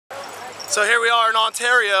So here we are in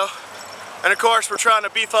Ontario, and of course we're trying to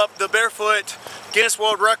beef up the Barefoot Guinness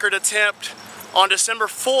World Record attempt on December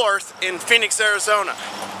 4th in Phoenix, Arizona.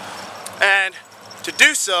 And to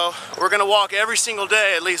do so, we're going to walk every single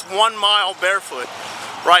day at least 1 mile barefoot.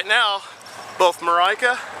 Right now, both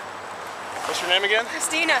Marika, what's your name again?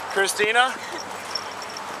 Christina,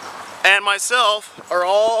 and myself are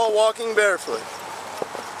all walking barefoot.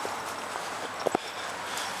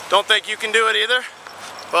 Don't think you can do it either?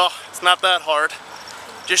 Well, it's not that hard.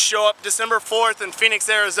 Just show up December 4th in Phoenix,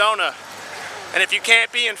 Arizona. And if you can't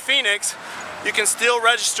be in Phoenix, you can still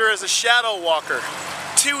register as a shadow walker.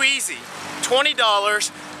 Too easy.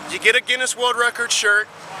 $20, you get a Guinness World Record shirt,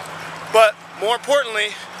 but more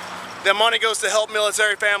importantly, the money goes to help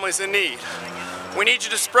military families in need. We need you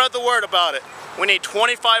to spread the word about it. We need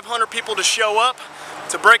 2,500 people to show up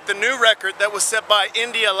to break the new record that was set by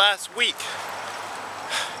India last week.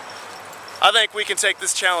 I think we can take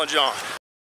this challenge on.